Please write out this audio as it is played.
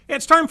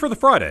It's time for the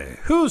Friday.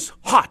 Who's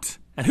hot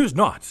and who's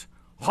not?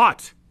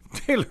 Hot.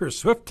 Taylor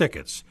Swift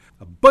tickets.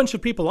 A bunch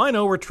of people I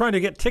know were trying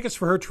to get tickets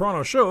for her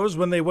Toronto shows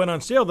when they went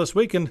on sale this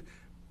week, and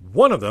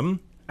one of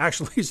them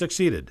actually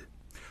succeeded.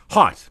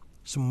 Hot.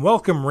 Some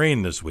welcome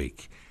rain this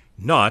week.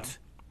 Not.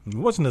 It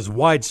wasn't as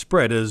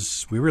widespread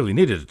as we really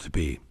needed it to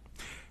be.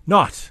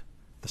 Not.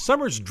 The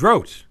summer's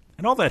drought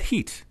and all that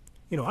heat.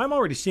 I'm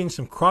already seeing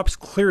some crops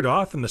cleared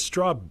off and the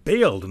straw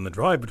baled in the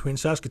drive between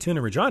Saskatoon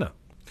and Regina.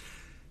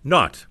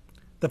 Not.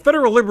 The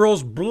federal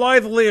Liberals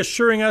blithely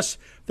assuring us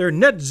their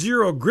net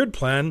zero grid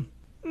plan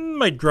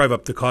might drive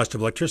up the cost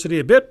of electricity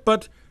a bit,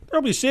 but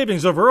there'll be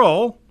savings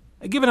overall.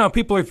 Given how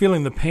people are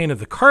feeling the pain of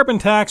the carbon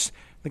tax,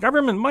 the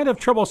government might have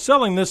trouble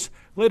selling this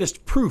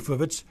latest proof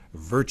of its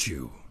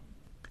virtue.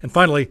 And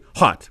finally,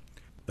 hot.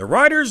 The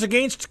Riders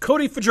against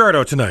Cody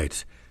Fajardo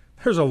tonight.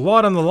 There's a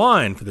lot on the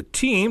line for the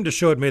team to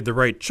show it made the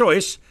right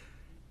choice,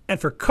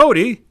 and for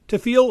Cody to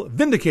feel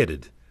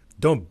vindicated.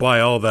 Don't buy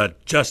all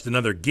that just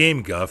another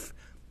game guff.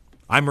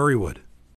 I'm Murray Wood.